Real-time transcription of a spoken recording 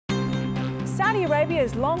Saudi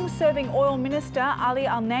Arabia's long-serving oil minister, Ali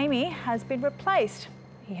Al-Naimi, has been replaced.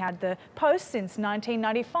 He had the post since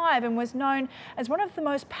 1995 and was known as one of the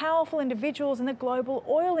most powerful individuals in the global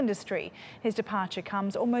oil industry. His departure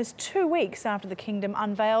comes almost 2 weeks after the kingdom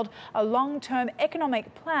unveiled a long-term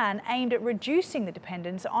economic plan aimed at reducing the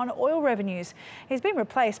dependence on oil revenues. He's been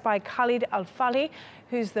replaced by Khalid Al-Falih,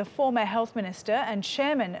 who's the former health minister and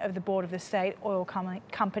chairman of the board of the state oil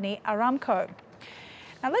company Aramco.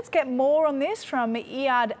 Now let's get more on this from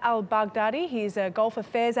Iyad Al Baghdadi. He's a Gulf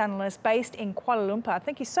Affairs analyst based in Kuala Lumpur.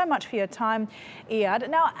 Thank you so much for your time, Iyad.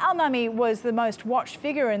 Now, Al-Naimi was the most watched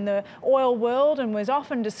figure in the oil world and was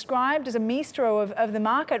often described as a maestro of the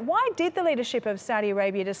market. Why did the leadership of Saudi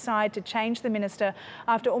Arabia decide to change the minister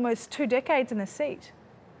after almost 2 decades in the seat?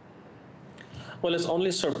 Well, it's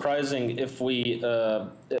only surprising if we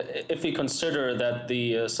consider that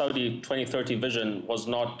the Saudi 2030 vision was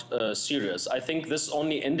not serious. I think this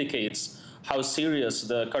only indicates how serious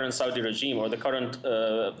the current Saudi regime or the current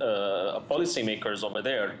policymakers over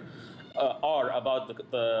there are about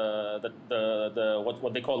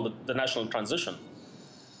what they call the national transition.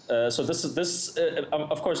 So this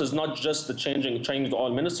of course, is not just the changing the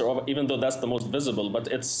oil minister, even though that's the most visible, but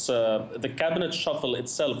it's the cabinet shuffle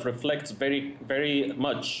itself reflects very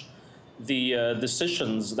much the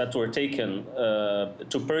decisions that were taken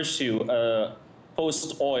to pursue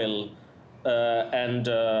post-oil and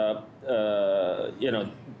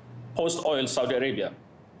post-oil Saudi Arabia.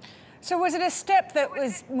 So was it a step that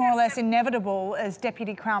was more or less inevitable as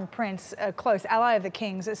Deputy Crown Prince, a close ally of the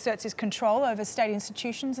King's, asserts his control over state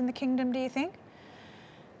institutions in the kingdom, do you think?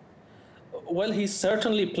 Well, he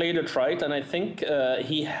certainly played it right, and I think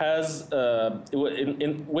he has,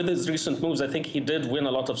 with his recent moves, I think he did win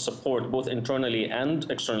a lot of support, both internally and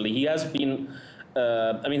externally. He has been,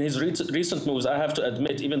 his recent moves, I have to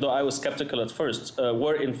admit, even though I was skeptical at first,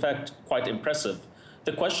 were in fact quite impressive.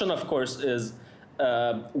 The question, of course, is,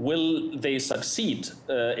 will they succeed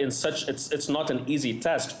in such? It's not an easy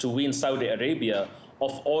task to wean Saudi Arabia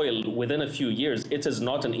of oil within a few years. It is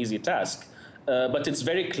not an easy task, but it's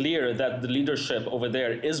very clear that the leadership over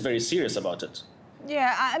there is very serious about it.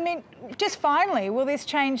 Yeah, I mean, just finally, will this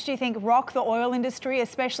change, do you think, rock the oil industry,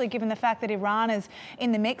 especially given the fact that Iran is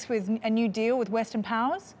in the mix with a new deal with Western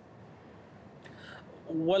powers?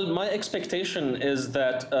 Well, my expectation is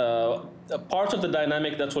that part of the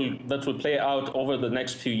dynamic that will play out over the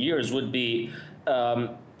next few years would be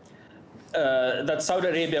that Saudi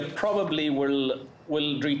Arabia probably will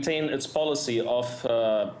retain its policy of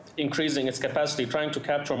increasing its capacity, trying to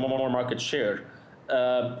capture more market share.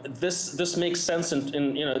 This makes sense,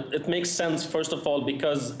 it makes sense first of all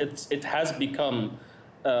because it has become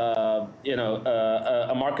a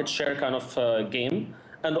market share kind of game,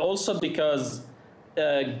 and also because.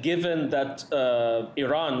 Given that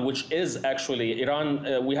Iran, which is actually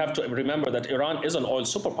we have to remember that Iran is an oil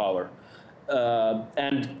superpower,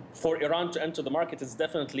 and for Iran to enter the market is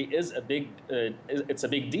definitely it's a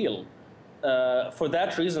big deal. For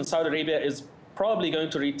that reason, Saudi Arabia is probably going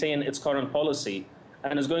to retain its current policy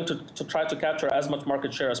and is going to try to capture as much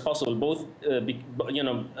market share as possible, both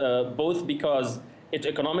because it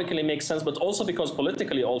economically makes sense, but also because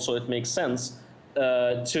politically also it makes sense.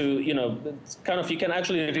 You can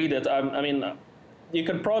actually read it. You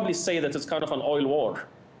can probably say that it's kind of an oil war.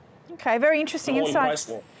 Okay, very interesting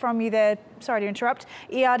insights from you there. Sorry to interrupt.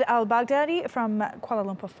 Iyad Al Baghdadi from Kuala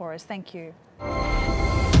Lumpur for us. Thank you.